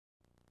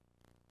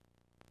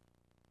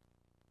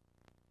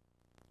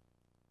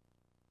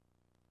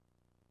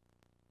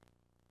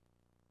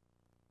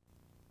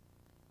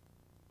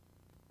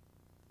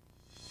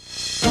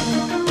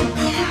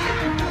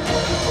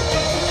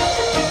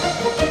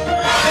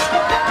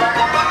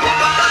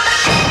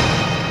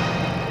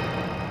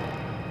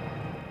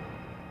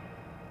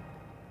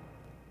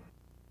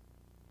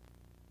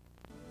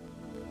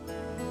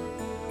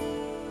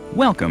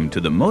Welcome to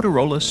the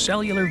Motorola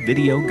Cellular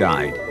Video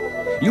Guide.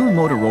 Your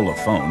Motorola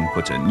phone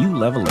puts a new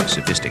level of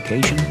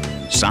sophistication,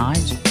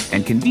 size,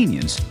 and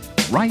convenience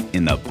right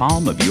in the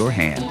palm of your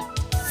hand.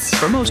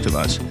 For most of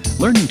us,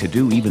 learning to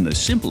do even the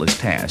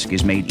simplest task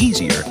is made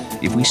easier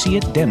if we see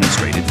it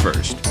demonstrated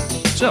first.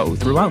 So,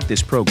 throughout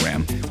this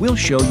program, we'll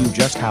show you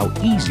just how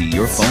easy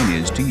your phone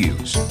is to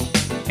use.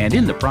 And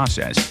in the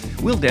process,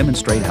 we'll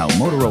demonstrate how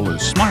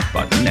Motorola's Smart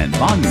Button and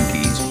volume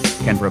keys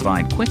can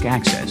provide quick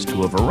access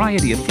to a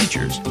variety of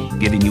features,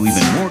 giving you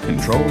even more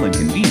control and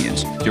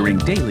convenience during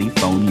daily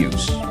phone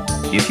use.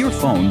 If your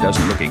phone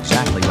doesn't look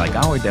exactly like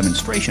our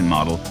demonstration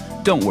model,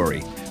 don't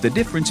worry, the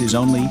difference is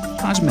only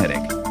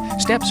cosmetic.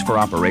 Steps for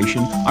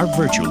operation are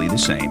virtually the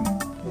same.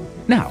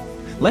 Now,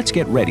 let's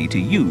get ready to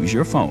use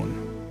your phone.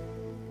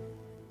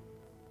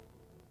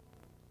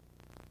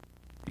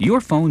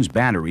 Your phone's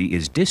battery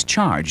is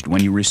discharged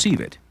when you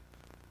receive it.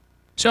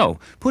 So,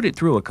 put it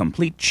through a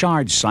complete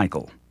charge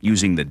cycle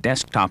using the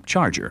desktop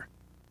charger,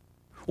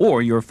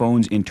 or your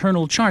phone's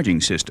internal charging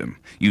system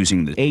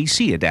using the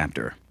AC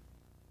adapter.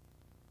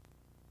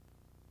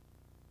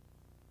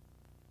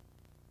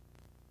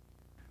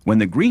 When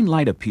the green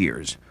light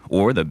appears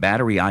or the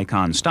battery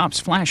icon stops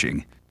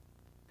flashing,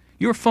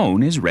 your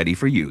phone is ready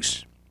for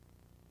use.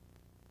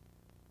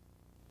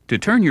 To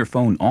turn your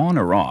phone on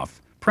or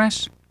off,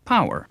 press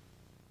Power.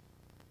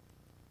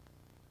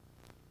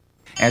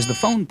 As the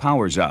phone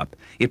powers up,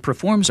 it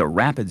performs a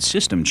rapid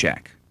system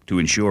check to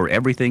ensure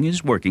everything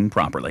is working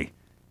properly.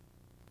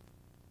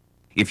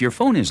 If your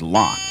phone is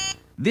locked,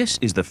 this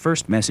is the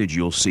first message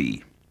you'll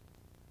see.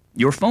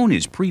 Your phone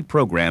is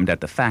pre-programmed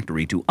at the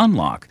factory to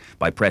unlock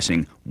by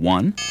pressing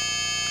 1,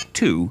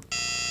 2,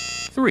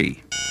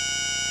 3.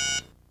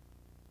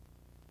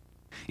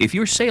 If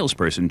your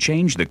salesperson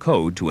changed the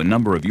code to a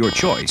number of your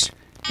choice,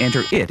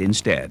 enter it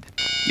instead.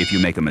 If you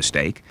make a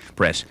mistake,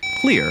 press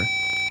Clear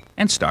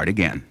and start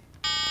again.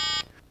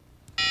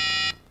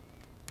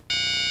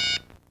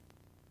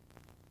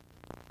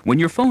 When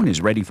your phone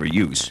is ready for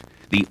use,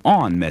 the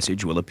ON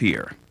message will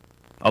appear,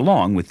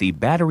 along with the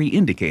battery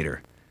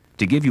indicator,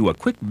 to give you a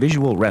quick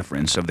visual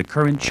reference of the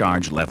current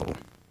charge level.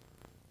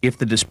 If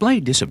the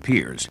display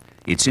disappears,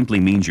 it simply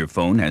means your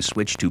phone has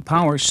switched to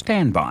power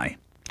standby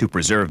to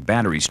preserve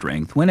battery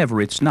strength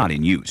whenever it's not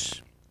in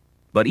use.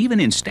 But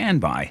even in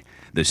standby,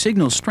 the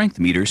signal strength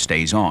meter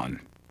stays on,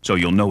 so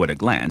you'll know at a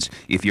glance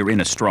if you're in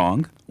a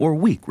strong or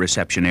weak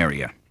reception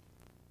area.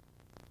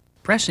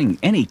 Pressing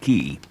any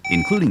key,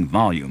 including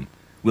volume,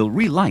 will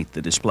relight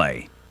the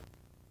display.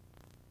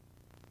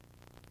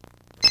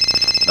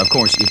 Of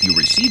course, if you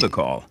receive a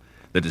call,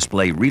 the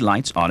display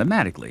relights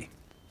automatically.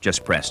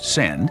 Just press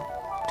Send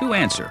to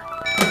answer.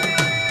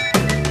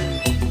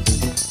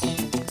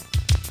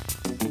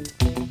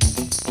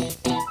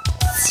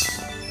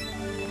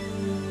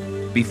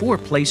 Before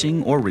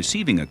placing or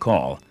receiving a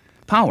call,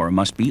 power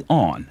must be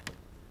on,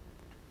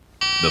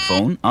 the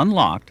phone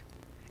unlocked,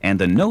 and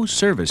the No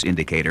Service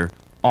indicator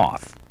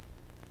off.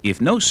 If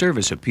no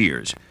service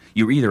appears,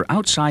 you're either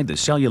outside the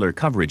cellular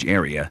coverage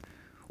area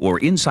or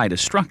inside a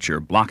structure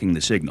blocking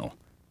the signal.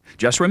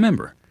 Just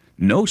remember,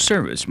 no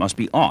service must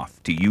be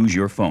off to use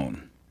your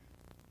phone.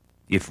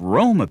 If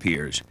roam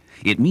appears,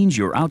 it means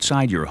you're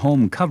outside your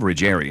home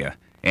coverage area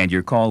and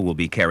your call will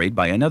be carried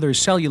by another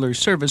cellular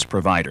service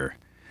provider.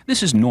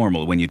 This is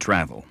normal when you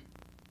travel.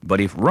 But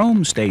if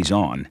roam stays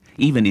on,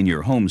 even in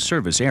your home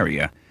service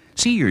area,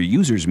 see your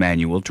user's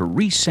manual to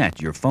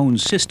reset your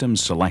phone's system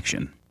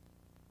selection.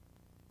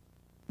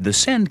 The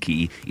Send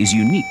key is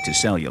unique to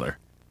cellular.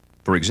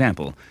 For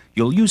example,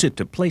 you'll use it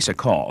to place a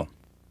call.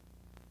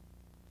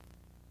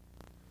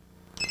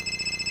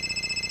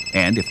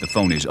 And if the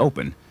phone is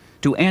open,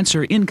 to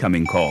answer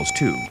incoming calls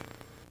too.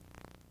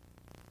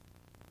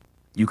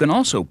 You can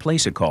also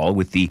place a call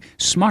with the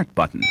Smart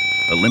Button,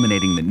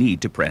 eliminating the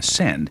need to press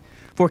Send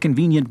for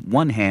convenient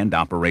one-hand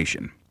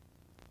operation.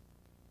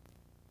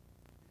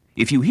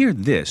 If you hear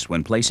this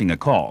when placing a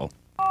call,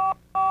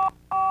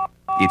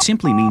 it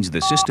simply means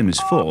the system is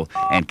full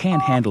and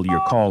can't handle your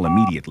call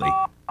immediately.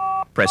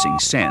 Pressing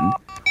Send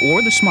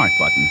or the Smart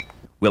Button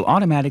will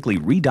automatically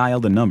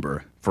redial the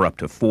number for up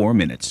to 4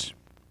 minutes.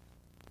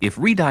 If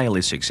redial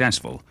is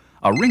successful,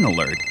 a ring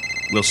alert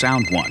will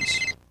sound once.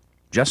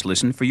 Just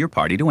listen for your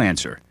party to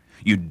answer.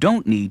 You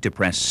don't need to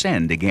press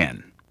Send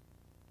again.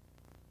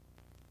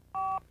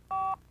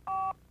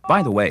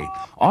 By the way,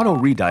 auto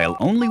redial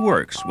only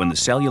works when the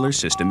cellular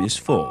system is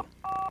full.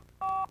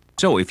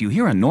 So if you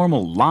hear a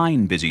normal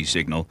line busy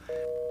signal,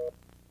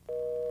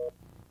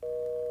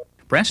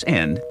 press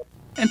End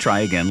and try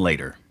again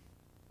later.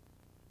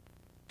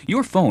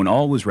 Your phone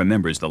always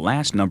remembers the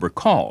last number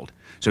called,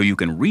 so you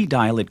can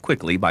redial it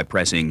quickly by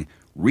pressing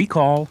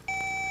Recall,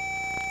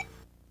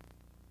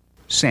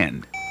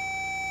 Send.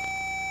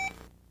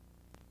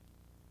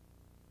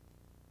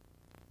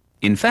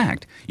 In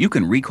fact, you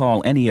can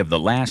recall any of the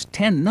last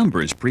 10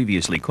 numbers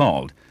previously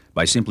called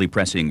by simply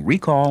pressing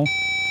Recall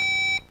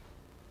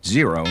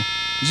 0,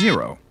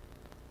 0,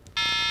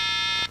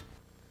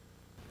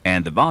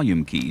 and the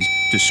volume keys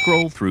to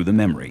scroll through the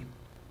memory.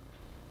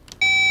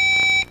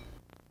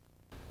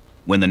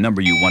 When the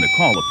number you want to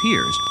call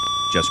appears,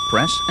 just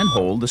press and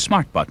hold the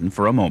Smart button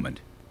for a moment.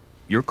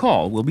 Your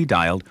call will be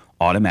dialed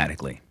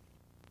automatically.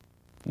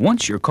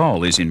 Once your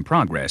call is in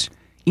progress,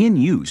 "In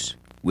use"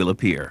 will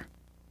appear.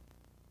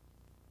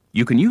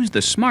 You can use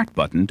the Smart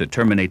button to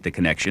terminate the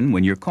connection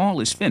when your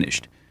call is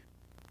finished.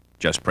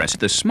 Just press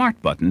the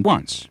Smart button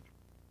once.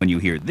 When you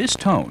hear this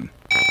tone,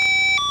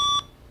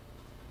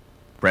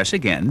 press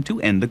again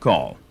to end the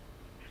call.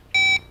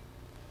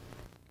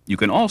 You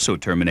can also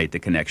terminate the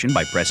connection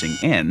by pressing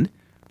End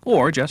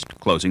or just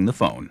closing the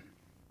phone.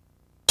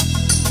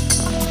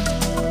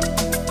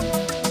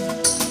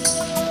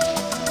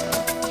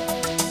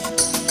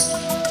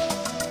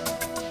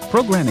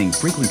 Programming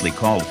frequently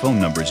called phone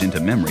numbers into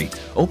memory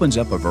opens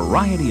up a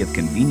variety of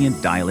convenient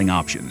dialing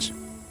options.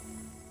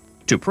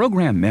 To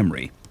program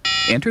memory,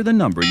 enter the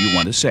number you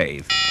want to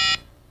save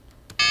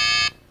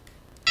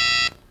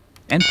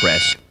and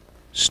press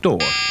Store.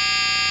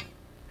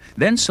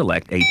 Then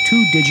select a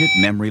 2-digit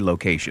memory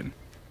location.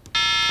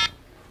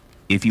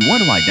 If you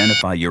want to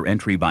identify your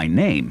entry by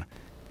name,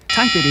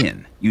 type it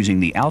in using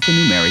the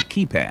alphanumeric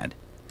keypad.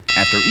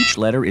 After each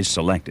letter is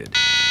selected,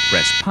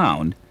 press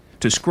pound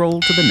to scroll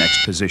to the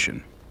next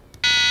position.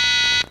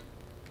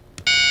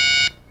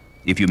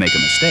 If you make a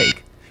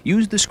mistake,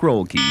 use the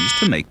scroll keys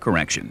to make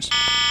corrections.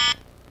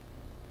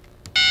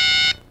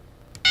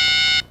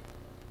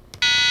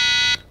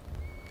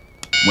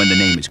 When the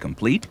name is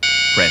complete,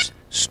 press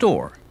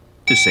Store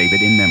to save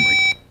it in memory.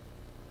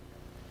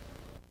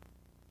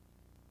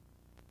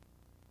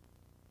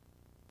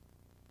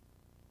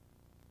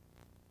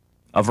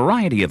 A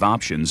variety of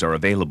options are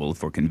available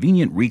for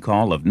convenient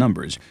recall of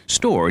numbers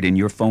stored in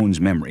your phone's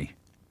memory.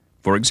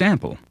 For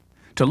example,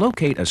 to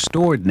locate a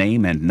stored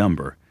name and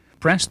number,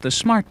 press the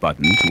Smart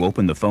button to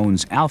open the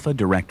phone's Alpha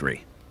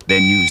directory.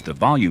 Then use the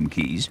volume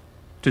keys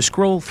to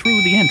scroll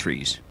through the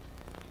entries.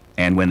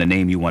 And when the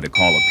name you want to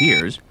call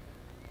appears,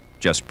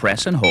 just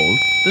press and hold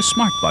the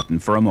Smart button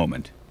for a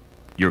moment.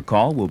 Your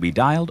call will be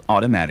dialed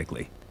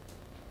automatically.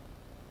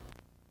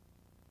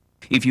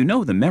 If you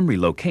know the memory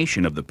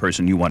location of the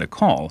person you want to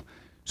call,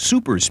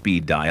 Super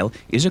Speed Dial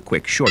is a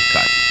quick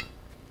shortcut.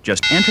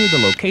 Just enter the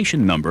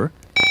location number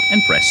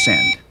and press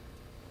Send.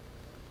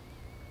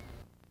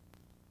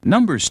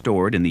 Numbers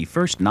stored in the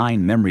first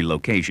 9 memory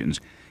locations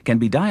can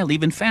be dialed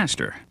even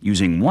faster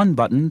using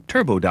one-button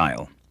Turbo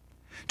Dial.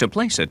 To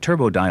place a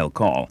Turbo Dial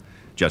call,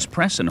 just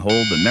press and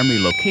hold the memory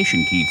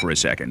location key for a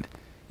second.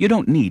 You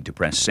don't need to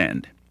press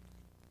Send.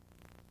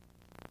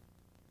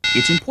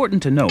 It's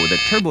important to know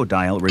that Turbo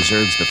Dial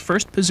reserves the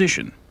first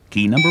position,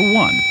 key number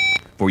 1,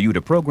 for you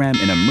to program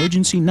an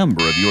emergency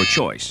number of your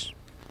choice.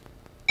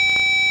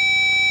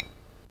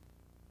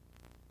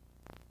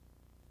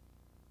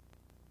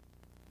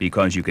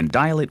 Because you can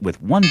dial it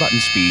with one-button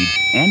speed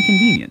and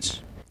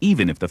convenience,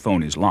 even if the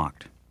phone is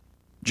locked.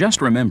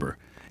 Just remember,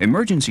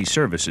 emergency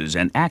services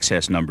and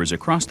access numbers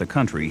across the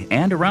country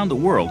and around the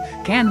world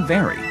can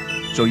vary,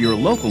 so your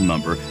local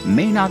number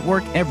may not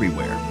work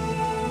everywhere.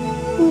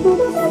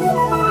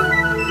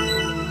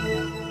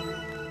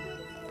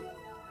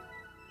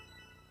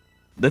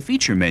 The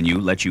feature menu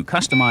lets you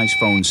customize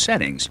phone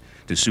settings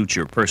to suit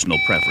your personal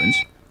preference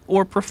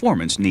or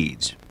performance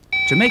needs.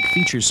 To make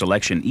feature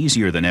selection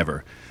easier than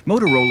ever,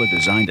 Motorola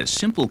designed a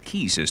simple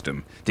key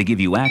system to give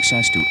you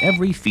access to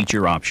every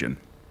feature option.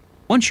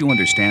 Once you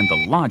understand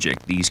the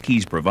logic these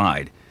keys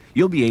provide,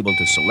 you'll be able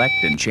to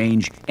select and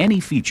change any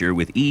feature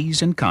with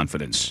ease and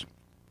confidence.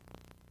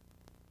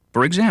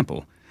 For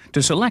example,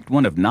 to select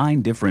one of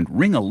 9 different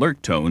ring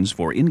alert tones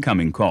for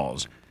incoming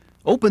calls,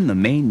 open the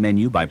main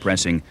menu by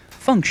pressing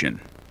Function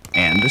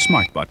and the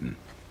Smart button.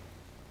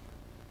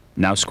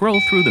 Now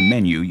scroll through the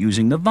menu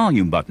using the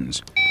volume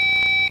buttons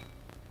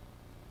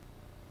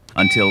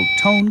until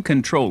Tone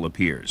Control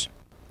appears,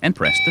 and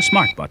press the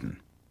Smart button.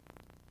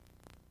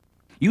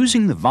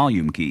 Using the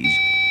volume keys,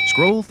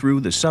 scroll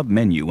through the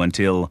sub-menu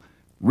until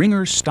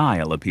Ringer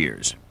Style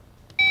appears.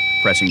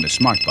 Pressing the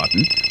Smart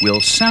button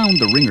will sound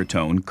the ringer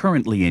tone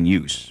currently in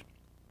use.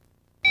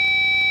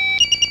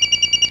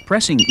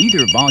 Pressing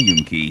either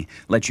volume key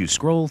lets you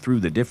scroll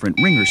through the different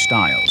ringer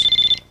styles.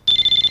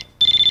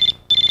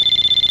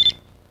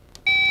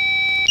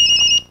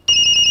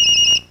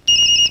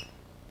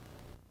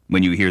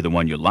 When you hear the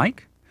one you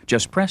like,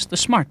 just press the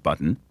Smart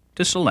button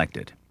to select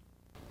it.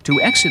 To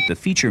exit the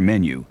feature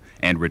menu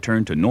and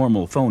return to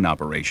normal phone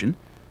operation,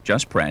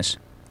 just press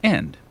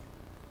End.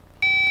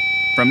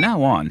 From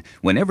now on,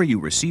 whenever you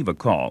receive a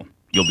call,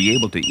 you'll be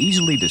able to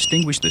easily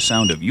distinguish the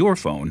sound of your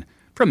phone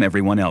from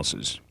everyone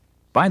else's.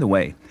 By the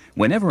way,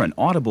 whenever an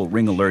audible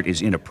ring alert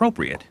is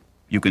inappropriate,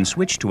 you can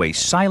switch to a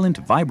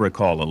silent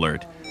vibracall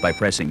alert by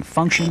pressing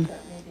Function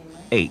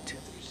 8.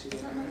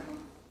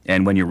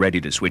 And when you're ready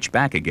to switch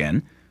back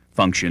again,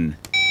 Function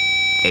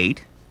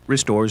 8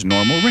 restores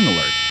normal ring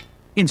alert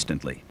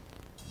instantly.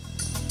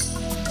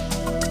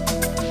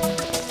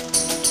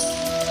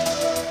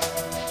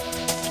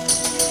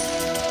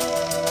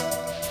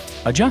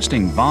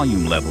 Adjusting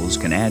volume levels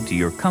can add to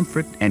your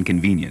comfort and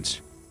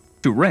convenience.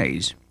 To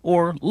raise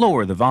or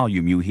lower the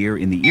volume you hear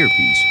in the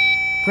earpiece,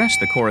 press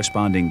the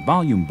corresponding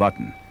volume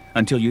button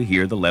until you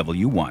hear the level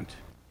you want.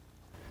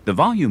 The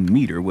volume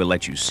meter will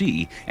let you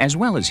see, as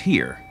well as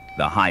hear,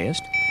 the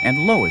highest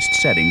and lowest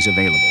settings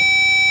available.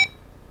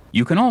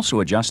 You can also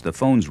adjust the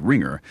phone's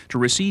ringer to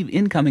receive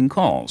incoming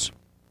calls.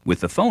 With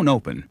the phone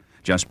open,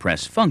 just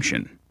press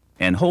Function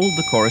and hold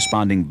the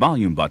corresponding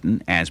volume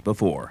button as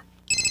before.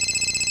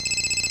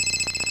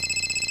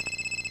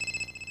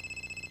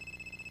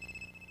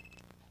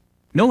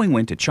 Knowing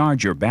when to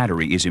charge your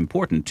battery is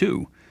important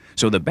too,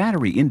 so the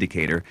battery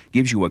indicator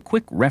gives you a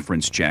quick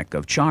reference check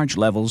of charge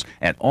levels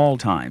at all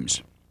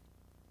times.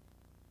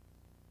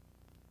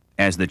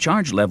 As the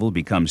charge level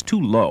becomes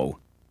too low,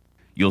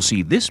 you'll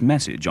see this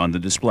message on the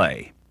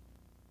display,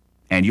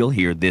 and you'll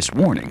hear this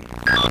warning.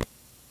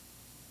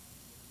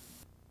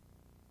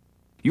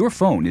 Your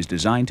phone is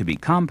designed to be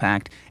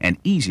compact and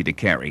easy to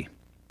carry.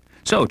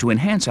 So to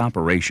enhance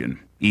operation,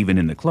 even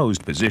in the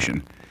closed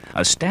position,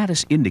 a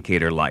status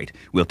indicator light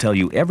will tell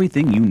you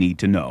everything you need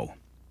to know.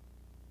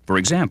 For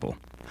example,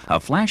 a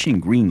flashing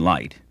green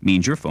light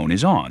means your phone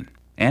is on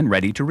and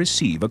ready to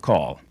receive a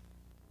call.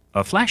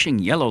 A flashing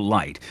yellow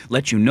light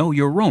lets you know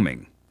you're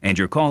roaming, and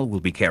your call will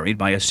be carried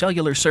by a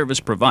cellular service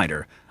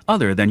provider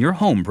other than your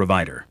home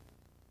provider.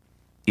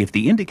 If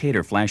the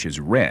indicator flashes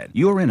red,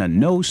 you're in a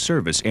no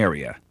service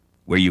area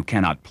where you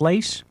cannot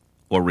place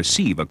or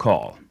receive a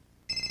call.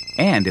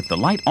 And if the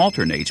light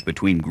alternates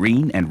between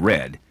green and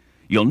red,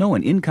 you'll know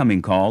an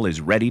incoming call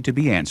is ready to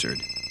be answered.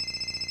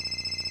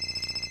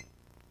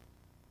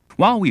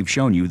 While we've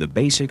shown you the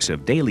basics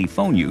of daily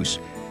phone use,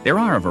 there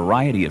are a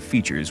variety of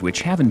features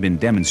which haven't been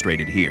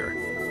demonstrated here.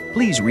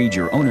 Please read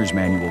your owner's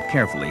manual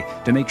carefully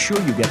to make sure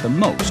you get the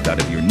most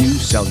out of your new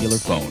cellular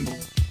phone.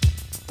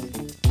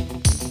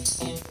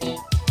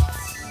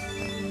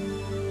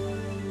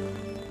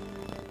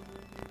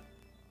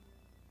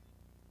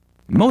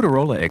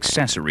 Motorola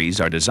accessories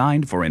are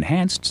designed for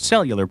enhanced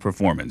cellular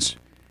performance.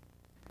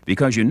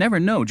 Because you never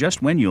know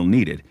just when you'll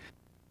need it,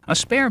 a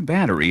spare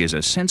battery is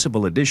a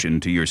sensible addition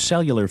to your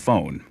cellular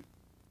phone.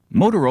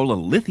 Motorola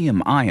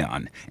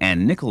lithium-ion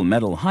and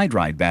nickel-metal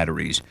hydride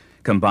batteries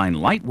combine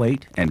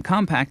lightweight and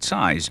compact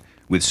size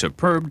with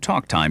superb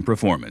talk time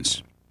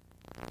performance.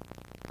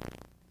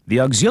 The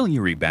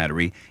auxiliary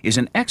battery is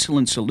an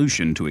excellent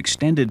solution to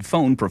extended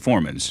phone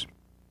performance.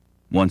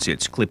 Once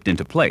it's clipped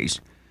into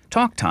place,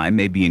 talk time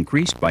may be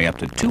increased by up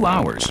to 2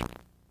 hours.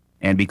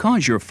 And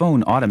because your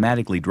phone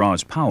automatically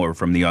draws power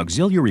from the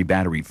auxiliary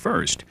battery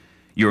first,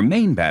 your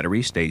main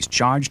battery stays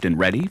charged and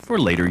ready for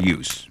later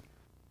use.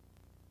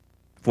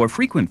 For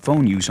frequent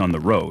phone use on the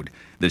road,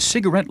 the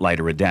cigarette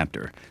lighter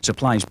adapter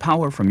supplies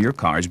power from your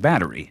car's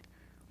battery,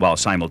 while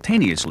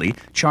simultaneously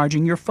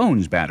charging your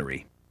phone's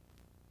battery.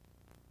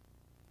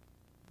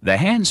 The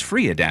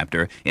hands-free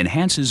adapter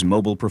enhances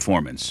mobile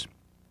performance.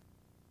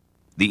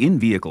 The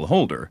in-vehicle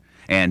holder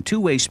and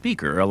two-way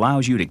speaker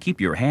allows you to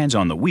keep your hands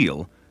on the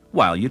wheel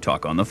while you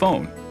talk on the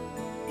phone.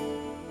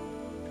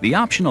 The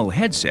optional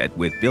headset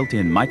with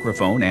built-in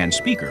microphone and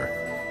speaker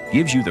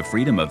gives you the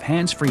freedom of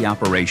hands-free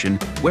operation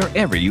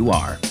wherever you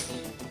are.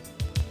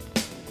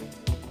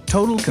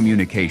 Total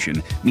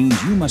communication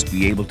means you must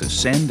be able to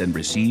send and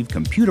receive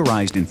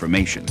computerized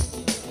information.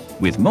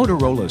 With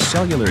Motorola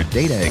Cellular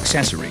Data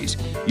Accessories,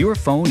 your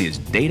phone is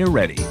data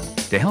ready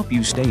to help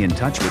you stay in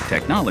touch with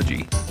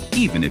technology,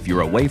 even if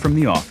you're away from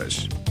the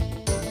office.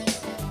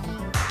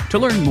 To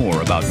learn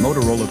more about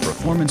Motorola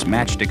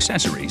performance-matched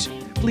accessories,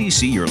 please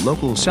see your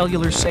local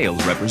cellular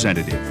sales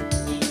representative.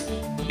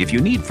 If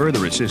you need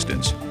further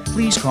assistance,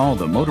 please call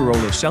the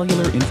Motorola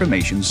Cellular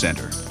Information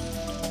Center.